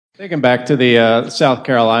Thinking back to the South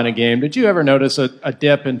Carolina game, did you ever notice a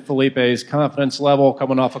dip in Feleipe's confidence level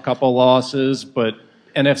coming off a couple of losses?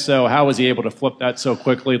 And if so, how was he able to flip that so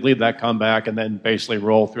quickly, lead that comeback, and then basically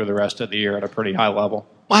roll through the rest of the year at a pretty high level?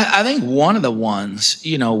 Well, I think one of the ones,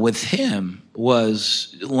 with him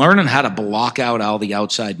was learning how to block out all the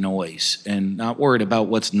outside noise and not worried about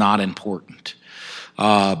what's not important.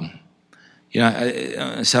 I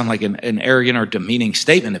sound like an arrogant or demeaning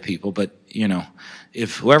statement to people, but,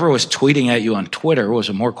 if whoever was tweeting at you on Twitter was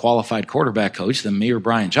a more qualified quarterback coach than me or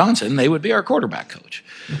Brian Johnson, they would be our quarterback coach.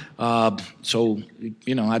 So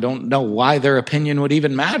I don't know why their opinion would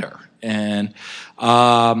even matter. And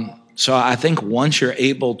so I think once you're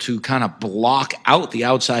able to kind of block out the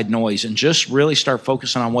outside noise and just really start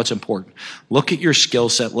focusing on what's important, look at your skill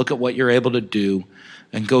set, look at what you're able to do,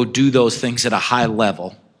 and go do those things at a high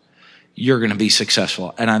level, you're going to be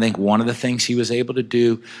successful. And I think one of the things he was able to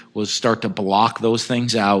do was start to block those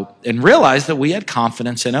things out and realize that we had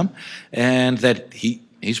confidence in him and that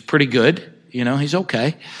he's pretty good. He's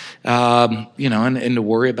okay. And to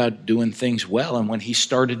worry about doing things well. And when he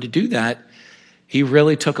started to do that, he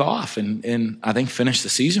really took off and I think finished the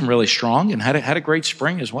season really strong and had a great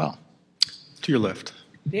spring as well. To your left.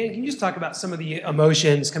 Dan, can you just talk about some of the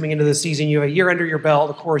emotions coming into the season? You have a year under your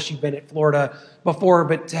belt. Of course, you've been at Florida before,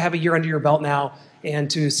 but to have a year under your belt now and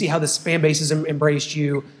to see how this fan base has embraced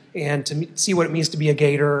you and to see what it means to be a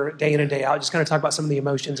Gator day in and day out, just kind of talk about some of the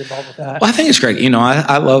emotions involved with that. Well, I think it's great.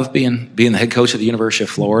 I love being the head coach at the University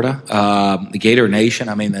of Florida, the Gator Nation.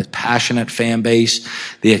 I mean, the passionate fan base,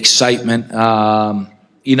 the excitement,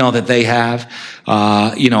 that they have.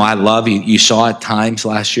 I love, you saw at times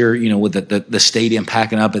last year, with the stadium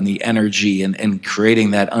packing up and the energy and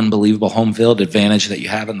creating that unbelievable home field advantage that you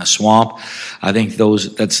have in the swamp. I think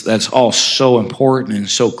that's all so important and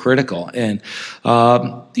so critical. And,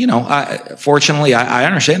 fortunately, I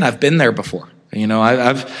understand. I've been there before.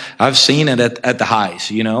 I've seen it at the highs,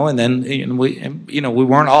 and then we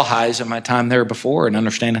weren't all highs at my time there before and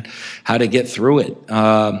understanding how to get through it.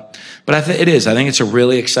 But I think it's a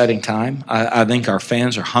really exciting time. I think our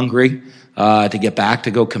fans are hungry to get back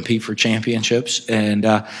to go compete for championships, and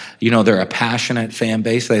they're a passionate fan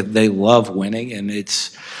base. They love winning,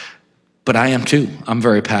 but I am too. I'm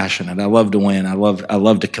very passionate. I love to win. I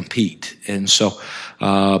love to compete, and so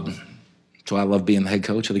I love being the head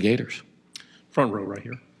coach of the Gators. Front row right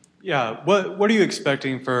here. Yeah, what are you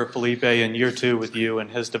expecting for Feleipe in year 2 with you and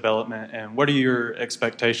his development, and what are your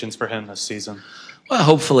expectations for him this season? Well,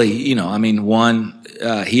 hopefully,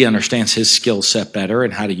 he understands his skill set better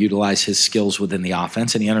and how to utilize his skills within the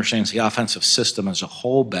offense, and he understands the offensive system as a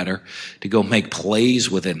whole better to go make plays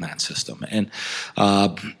within that system. And,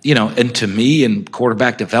 and to me, in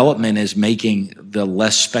quarterback development is making the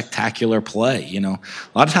less spectacular play. A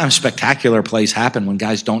lot of times spectacular plays happen when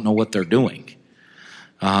guys don't know what they're doing.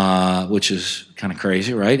 Which is kind of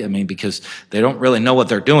crazy, right? I mean, because they don't really know what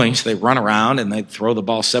they're doing, so they run around and they throw the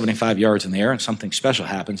ball 75 yards in the air and something special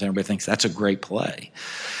happens and everybody thinks that's a great play.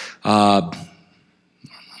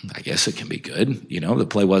 I guess it can be good. The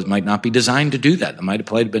play might not be designed to do that. The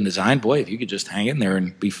play have been designed, boy, if you could just hang in there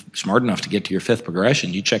and be smart enough to get to your 5th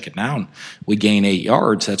progression, you check it down, we gain 8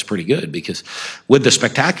 yards, that's pretty good. Because with the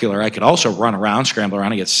spectacular, I could also run around, scramble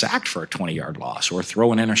around, and get sacked for a 20-yard loss or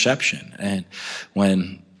throw an interception. And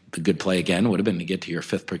when the good play again would have been to get to your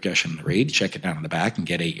 5th progression in the read, check it down in the back and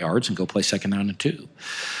get 8 yards and go play 2nd down and 2.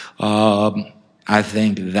 I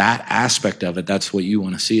think that aspect of it, that's what you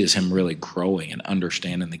want to see, is him really growing and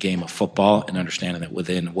understanding the game of football and understanding it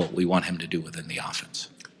within what we want him to do within the offense.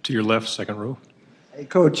 To your left, second row. Hey,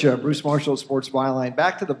 Coach, Bruce Marshall, Sports Byline.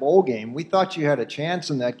 Back to the bowl game. We thought you had a chance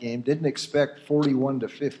in that game. Didn't expect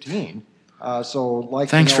 41-15.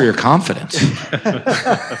 Thanks for your confidence.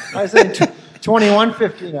 I said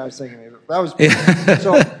 21-15. I was thinking that was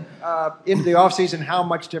so. Into the offseason, how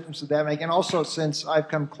much difference did that make? And also, since I've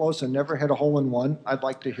come close and never hit a hole-in-one, I'd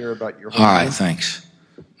like to hear about your hole-in-one. All right, thanks.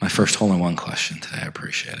 My first hole-in-one question today. I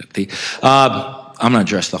appreciate it. I'm going to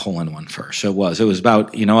address the hole-in-one first. It was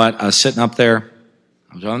about, I was sitting up there.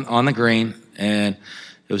 I was on the green, and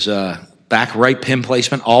it was a back right pin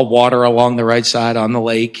placement, all water along the right side on the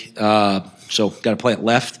lake. So got to play it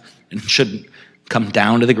left, and it shouldn't come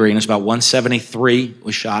down to the green. It's about 173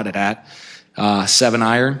 was shot it at. 7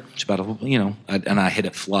 iron, it's about, and I hit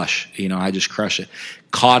it flush. I just crushed it.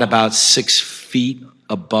 Caught about 6 feet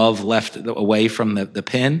above left away from the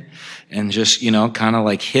pin and just, kind of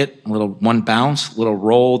like hit a little one bounce, little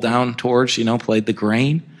roll down towards, played the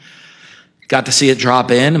grain. Got to see it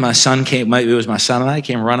drop in. And my son came, it was my son and I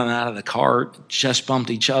came running out of the cart, chest bumped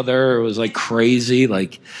each other. It was like crazy.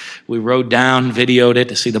 Like we rode down, videoed it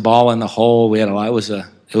to see the ball in the hole.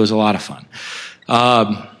 It It was a lot of fun.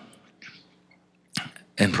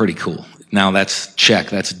 And pretty cool. Now that's check,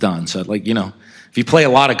 that's done. So if you play a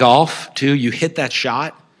lot of golf too, you hit that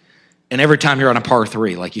shot, and every time you're on a par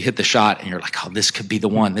 3, like you hit the shot and you're like, oh, this could be the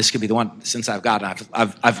one. This could be the one. Since I've gotten,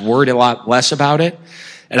 I've worried a lot less about it,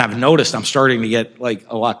 and I've noticed I'm starting to get like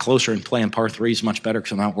a lot closer and playing par 3s much better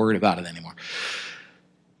because I'm not worried about it anymore.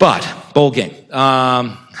 But bowl game,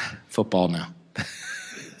 football now.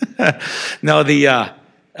 No,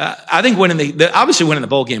 I think obviously winning the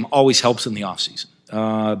bowl game always helps in the offseason.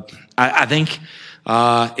 I think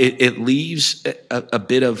it leaves a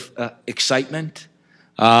bit of excitement.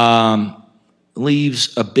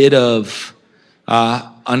 Leaves a bit of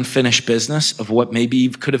unfinished business of what maybe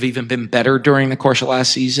could have even been better during the course of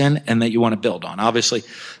last season and that you want to build on. Obviously,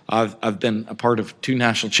 I've been a part of 2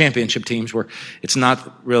 national championship teams where it's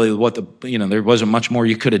not really there wasn't much more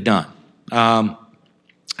you could have done.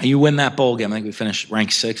 You win that bowl game. I think we finished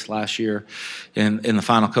ranked 6th last year in the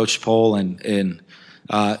final coach poll. And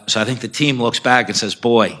so I think the team looks back and says,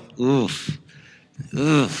 boy, oof.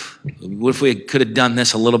 What if we could have done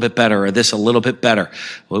this a little bit better or this a little bit better?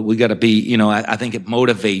 Well, we got to be, I think it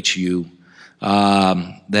motivates you,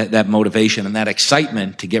 that motivation and that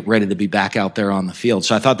excitement to get ready to be back out there on the field.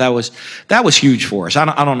 So I thought that was huge for us.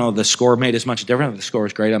 I don't know if the score made as much difference. The score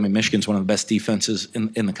was great. I mean, Michigan's one of the best defenses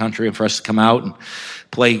in the country, and for us to come out and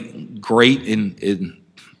play great in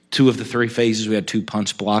 2 of the 3 phases. We had 2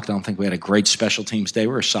 punts blocked. I don't think we had a great special teams day.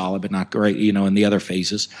 We were solid, but not great, in the other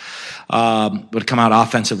phases. But to come out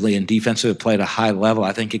offensively and defensively, play at a high level,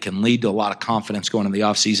 I think it can lead to a lot of confidence going into the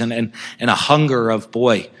offseason and a hunger of,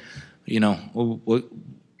 boy, we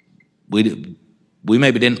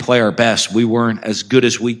maybe didn't play our best. We weren't as good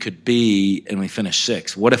as we could be, and we finished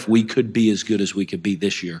 6th. What if we could be as good as we could be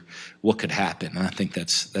this year? What could happen? And I think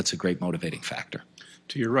that's a great motivating factor.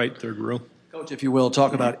 To your right, third row. Coach, if you will,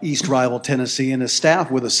 talk about East rival Tennessee and a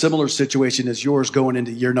staff with a similar situation as yours going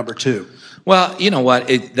into year number 2. Well, you know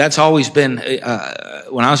what? That's always been,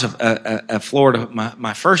 when I was at Florida,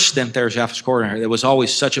 my first stint there as offensive coordinator, there was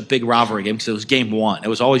always such a big rivalry game because it was game 1. It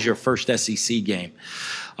was always your first SEC game.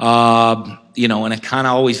 And it kind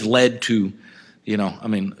of always led to,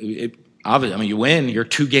 obviously, you win, you're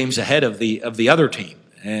 2 games ahead of the other team.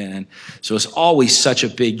 And so it's always such a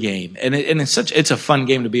big game, and it's a fun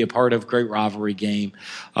game to be a part of. Great rivalry game,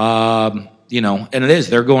 and it is.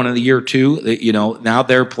 They're going into year 2. Now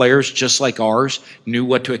their players, just like ours, knew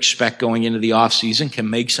what to expect going into the offseason,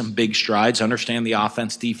 can make some big strides, understand the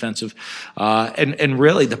offense, defensive, and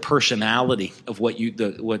really the personality of what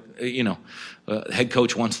head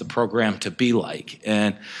coach wants the program to be like.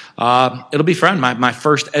 And it'll be fun. My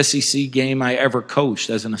first SEC game I ever coached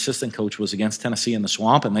as an assistant coach was against Tennessee in the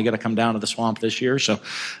Swamp, and they got to come down to the Swamp this year. So,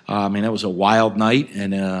 that was a wild night,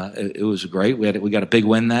 and it was great. We got a big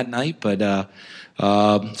win that night, but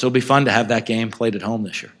so it'll be fun to have that game played at home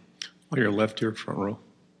this year. On your left here, front row.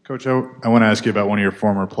 Coach, I want to ask you about one of your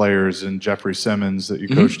former players, and Jeffrey Simmons, that you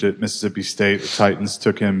coached at Mississippi State. The Titans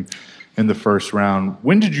took him in the first round.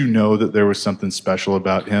 When did you know that there was something special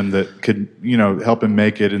about him that could, help him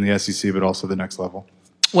make it in the SEC, but also the next level?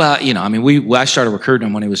 Well, I started recruiting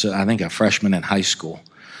him when he was, I think, a freshman in high school.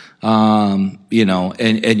 And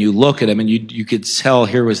you look at him and you could tell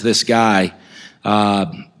here was this guy,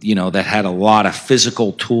 that had a lot of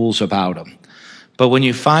physical tools about him. But when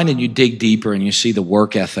you find and you dig deeper and you see the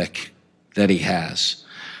work ethic that he has,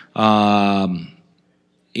 and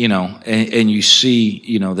you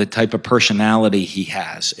see, the type of personality he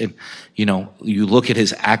has, and, you look at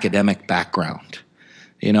his academic background,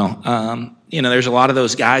 there's a lot of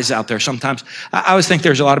those guys out there. Sometimes I always think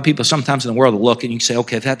there's a lot of people sometimes in the world that look and you say,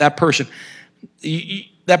 okay, that person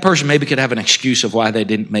maybe could have an excuse of why they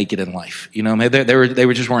didn't make it in life. Maybe they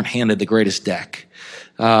were just weren't handed the greatest deck,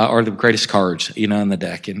 or the greatest cards, in the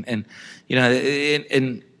deck. And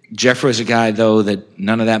Jeff was a guy, though, that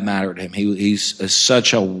none of that mattered to him. He's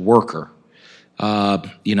such a worker,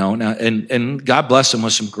 and God bless him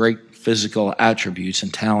with some great physical attributes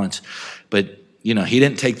and talents, but he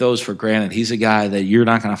didn't take those for granted. He's a guy that you're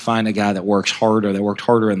not going to find a guy that works harder, that worked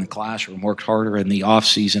harder in the classroom, worked harder in the off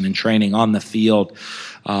season and training on the field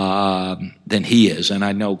than he is. And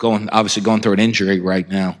I know going through an injury right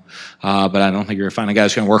now, but I don't think you're going to find a guy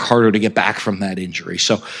that's going to work harder to get back from that injury.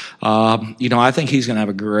 So, I think he's going to have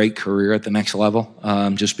a great career at the next level,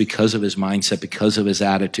 just because of his mindset, because of his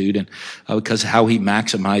attitude, and because of how he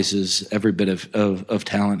maximizes every bit of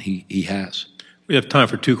talent he has. We have time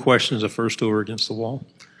for 2 questions. The first over against the wall,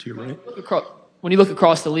 to your right. When you look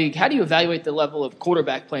across the league, how do you evaluate the level of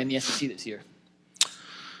quarterback play in the SEC this year?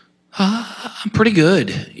 I'm pretty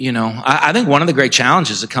good. I think one of the great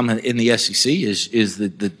challenges that come in the SEC is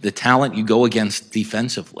the talent you go against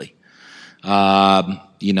defensively. And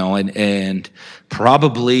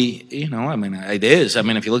probably, it is.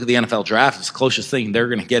 If you look at the NFL draft, it's the closest thing they're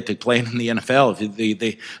going to get to playing in the NFL.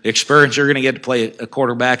 The experience you're going to get to play a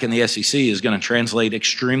quarterback in the SEC is going to translate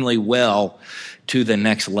extremely well to the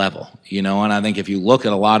next level, and I think if you look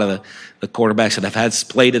at a lot of the quarterbacks that have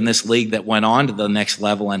played in this league that went on to the next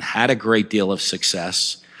level and had a great deal of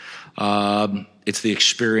success, it's the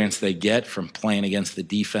experience they get from playing against the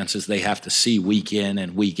defenses they have to see week in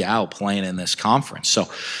and week out playing in this conference. So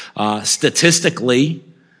statistically,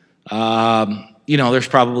 there's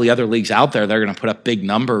probably other leagues out there that are going to put up big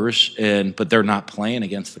numbers, but they're not playing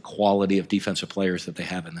against the quality of defensive players that they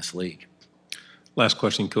have in this league. Last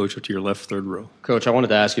question, Coach, to your left, third row. Coach, I wanted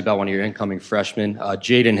to ask you about one of your incoming freshmen,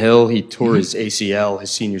 Jaden Hill. He tore his ACL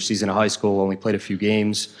his senior season of high school, only played a few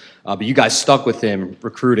games. But you guys stuck with him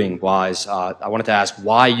recruiting-wise. I wanted to ask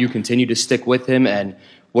why you continue to stick with him, and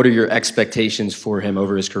what are your expectations for him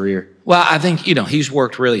over his career? Well, I think, he's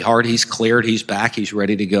worked really hard. He's cleared. He's back. He's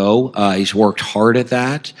ready to go. He's worked hard at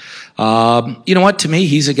that. You know what? To me,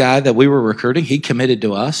 he's a guy that we were recruiting. He committed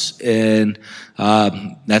to us, and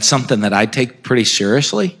that's something that I take pretty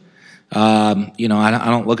seriously. I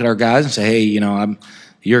don't look at our guys and say, hey,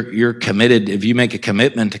 you're committed. If you make a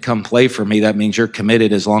commitment to come play for me, that means you're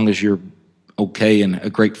committed as long as you're okay and a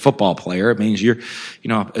great football player. It means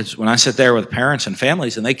it's when I sit there with parents and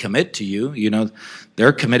families and they commit to you,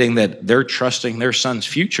 they're committing that they're trusting their son's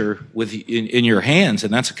future in your hands,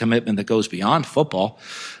 and that's a commitment that goes beyond football.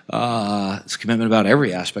 It's a commitment about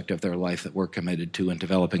every aspect of their life that we're committed to in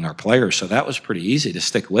developing our players. So that was pretty easy to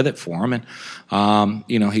stick with it for him. And,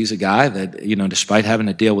 he's a guy that, despite having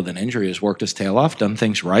to deal with an injury, has worked his tail off, done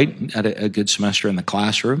things right, had a good semester in the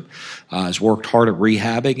classroom, has worked hard at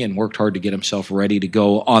rehabbing and worked hard to get himself ready to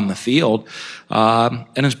go on the field,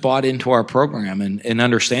 and has bought into our program and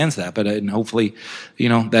understands that. And hopefully,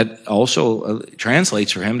 that also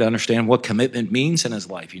translates for him to understand what commitment means in his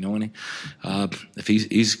life. If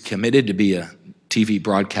he's committed to be a TV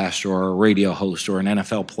broadcaster or a radio host or an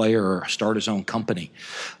NFL player or start his own company,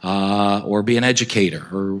 or be an educator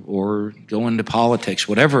or go into politics,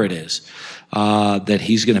 whatever it is, that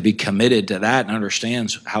he's going to be committed to that and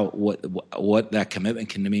understands what that commitment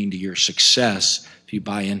can mean to your success if you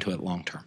buy into it long term.